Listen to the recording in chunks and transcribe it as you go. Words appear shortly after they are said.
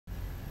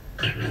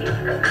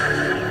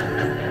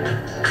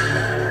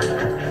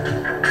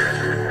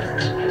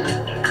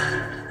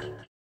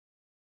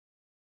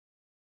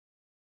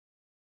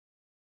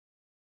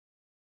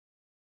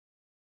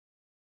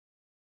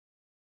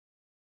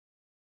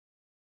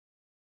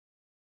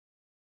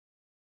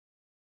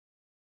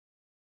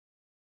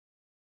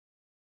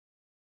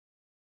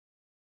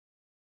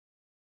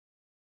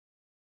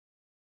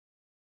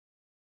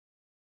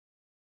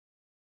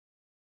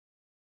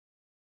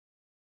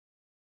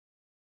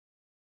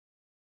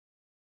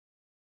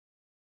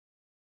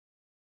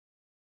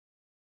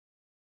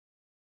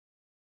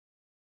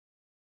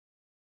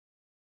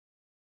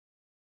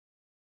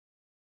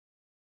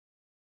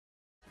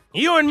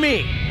You and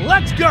me,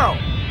 let's go!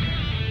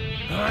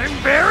 I'm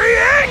very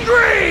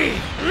angry!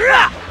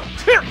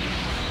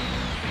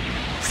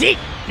 See?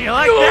 You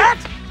like that?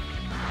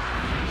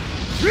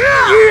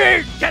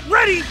 Get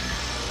ready!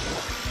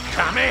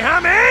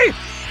 Kamehame!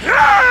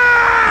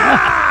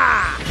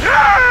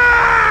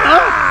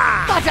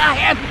 But I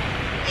am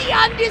the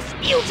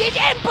undisputed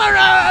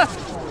Emperor!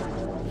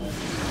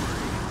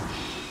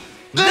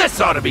 This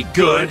ought to be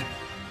good!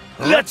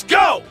 Let's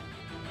go!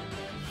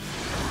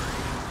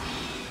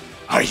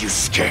 Are you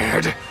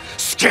scared?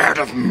 Scared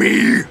of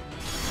me?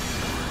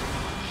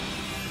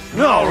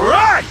 All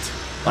right!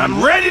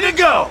 I'm ready to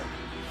go!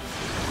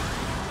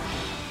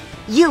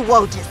 You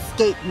won't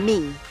escape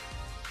me.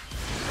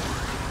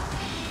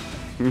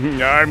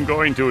 I'm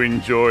going to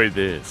enjoy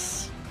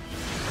this.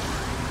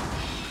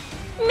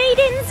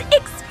 Maiden's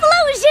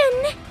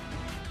explosion!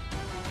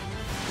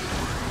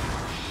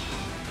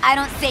 I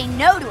don't say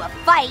no to a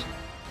fight.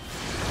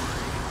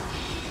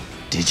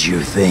 Did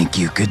you think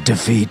you could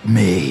defeat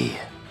me?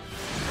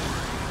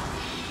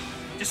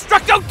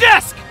 Destructo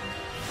Disc!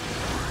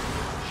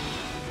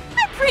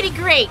 I'm pretty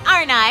great,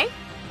 aren't I?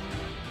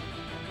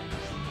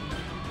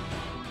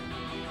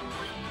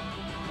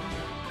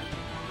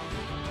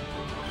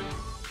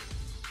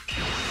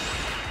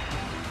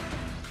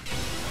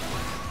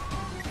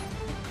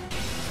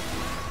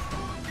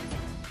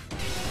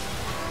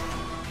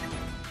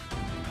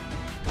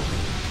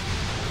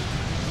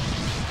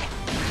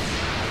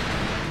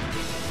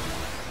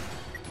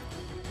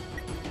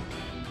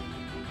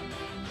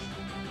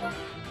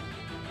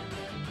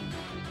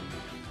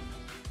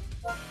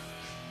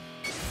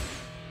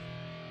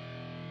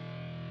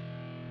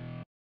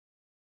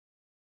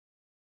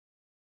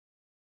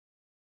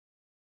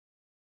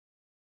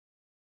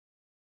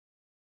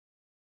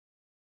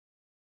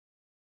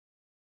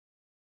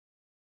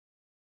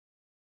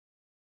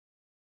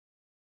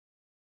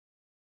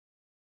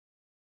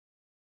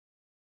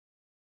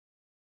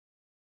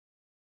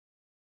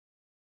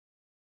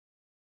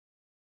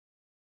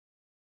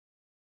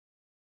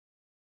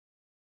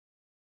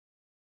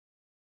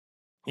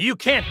 You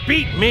can't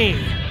beat me!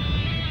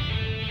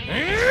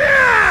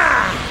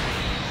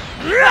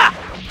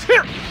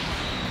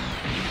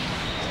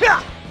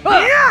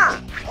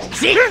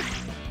 See?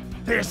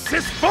 This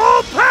is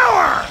full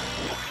power!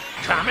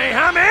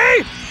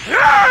 Kamehame!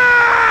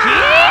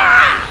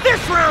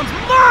 This round's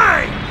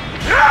mine!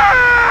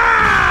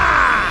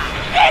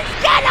 This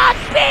cannot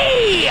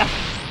be!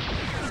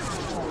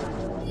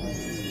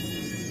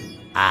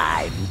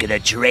 I'm gonna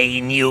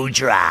drain you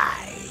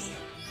dry.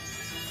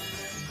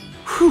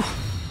 Whew.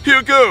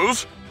 Here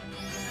goes.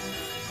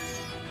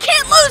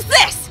 Can't lose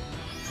this!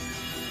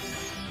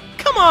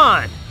 Come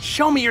on!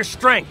 Show me your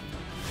strength!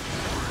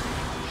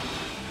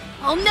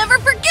 I'll never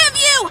forgive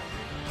you!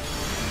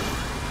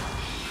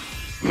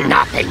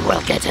 Nothing will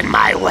get in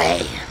my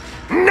way.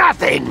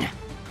 Nothing!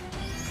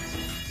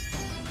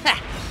 Ha.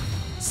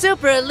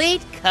 Super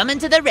Elite coming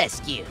to the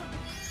rescue.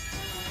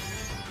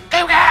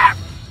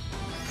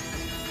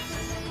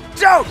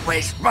 Don't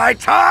waste my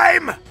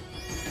time!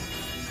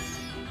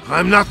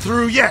 I'm not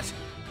through yet.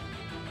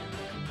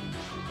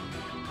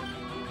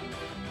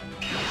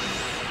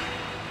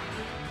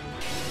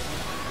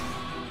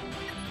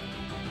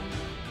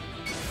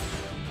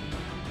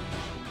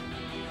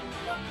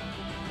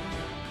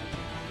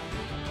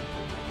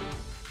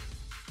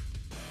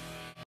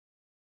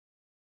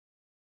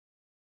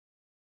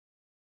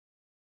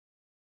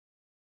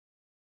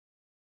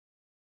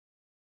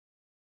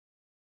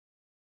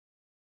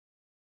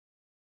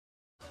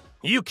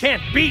 You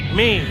can't beat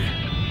me!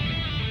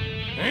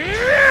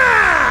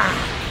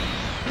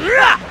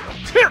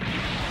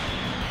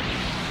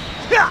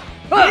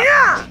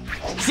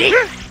 See?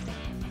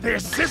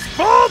 This is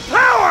full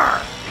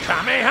power!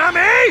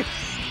 Kamehame!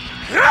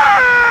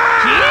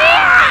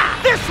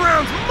 This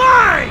round's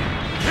mine!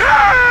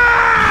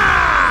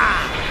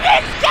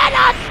 This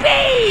cannot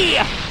be!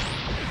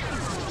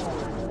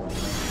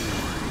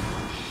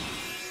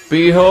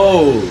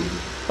 Behold,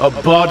 a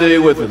body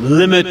with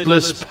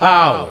limitless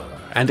power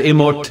and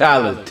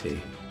immortality.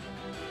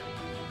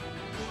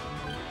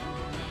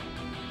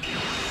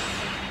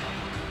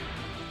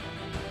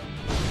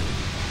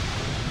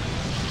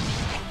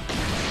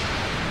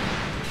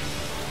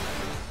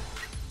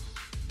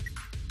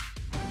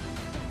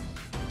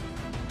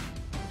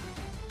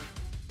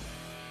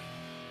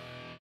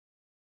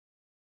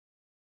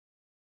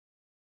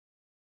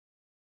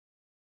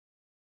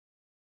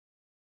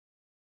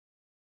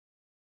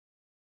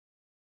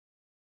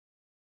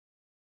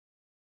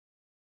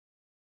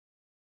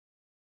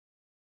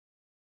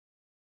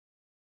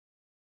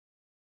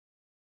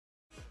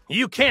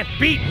 You can't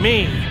beat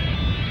me!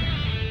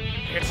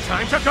 It's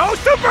time to go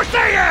Super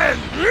Saiyan!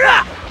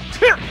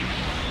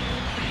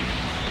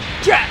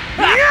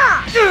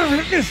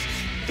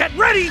 Get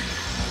ready!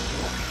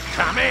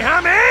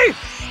 Kamehame!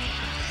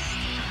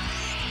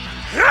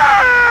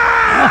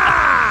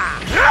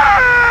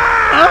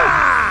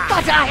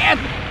 But I am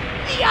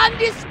the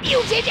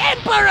undisputed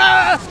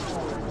Emperor!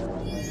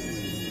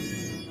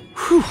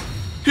 Whew.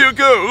 Here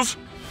goes.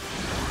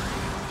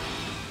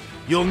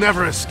 You'll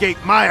never escape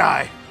my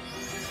eye.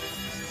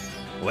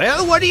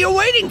 Well, what are you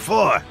waiting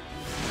for?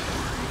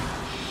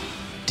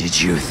 Did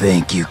you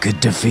think you could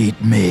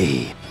defeat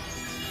me?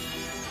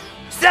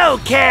 So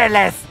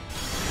careless!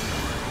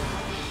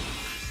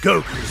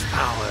 Goku's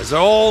powers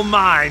are all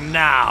mine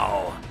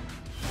now.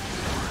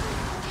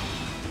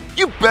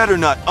 You better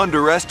not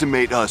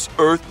underestimate us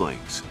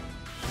Earthlings.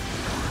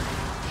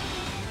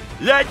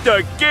 Let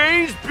the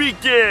games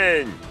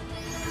begin!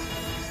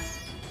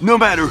 No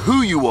matter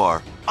who you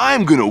are,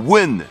 I'm gonna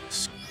win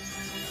this.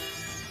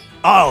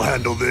 I'll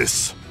handle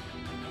this.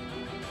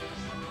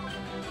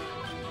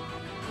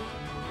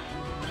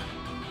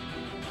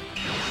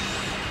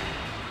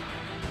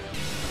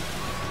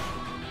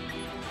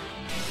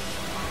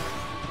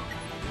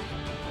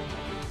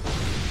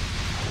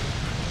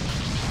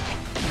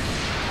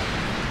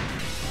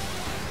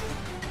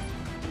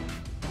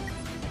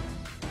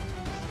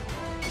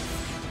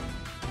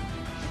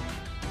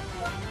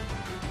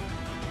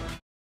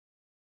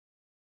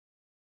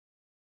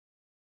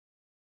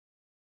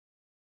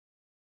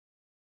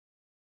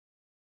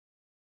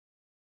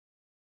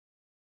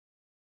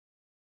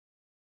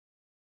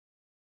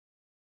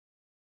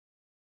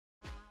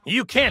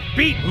 You can't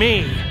beat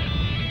me!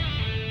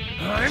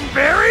 I'm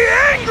very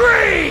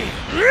angry!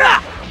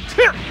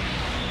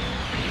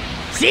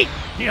 See?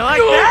 You like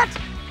that?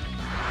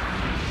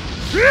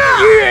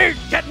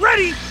 Get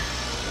ready!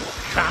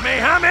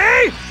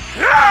 Kamehame!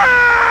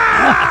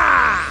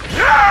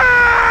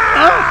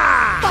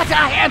 But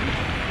I am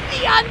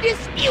the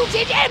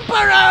undisputed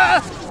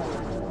Emperor!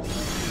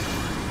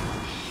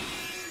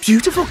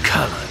 Beautiful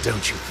color,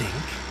 don't you think?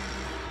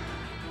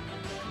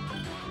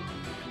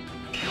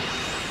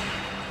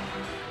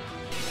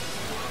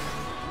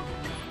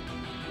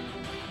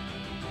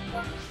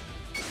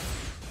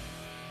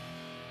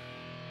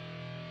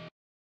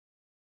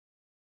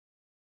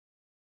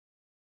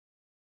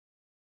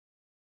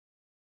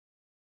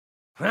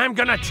 I'm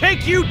gonna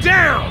take you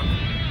down!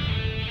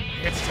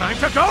 It's time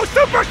to go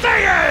Super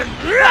Saiyan!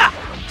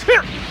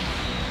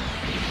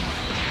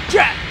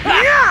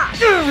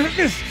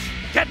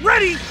 Get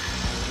ready!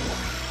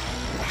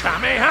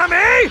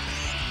 Kamehame!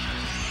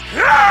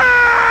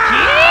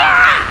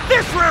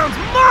 This round's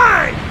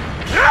mine!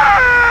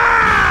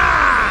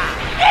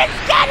 This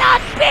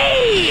cannot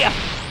be!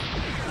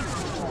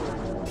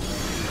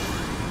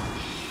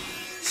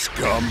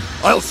 Scum,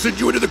 I'll send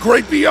you into the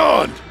great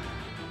beyond!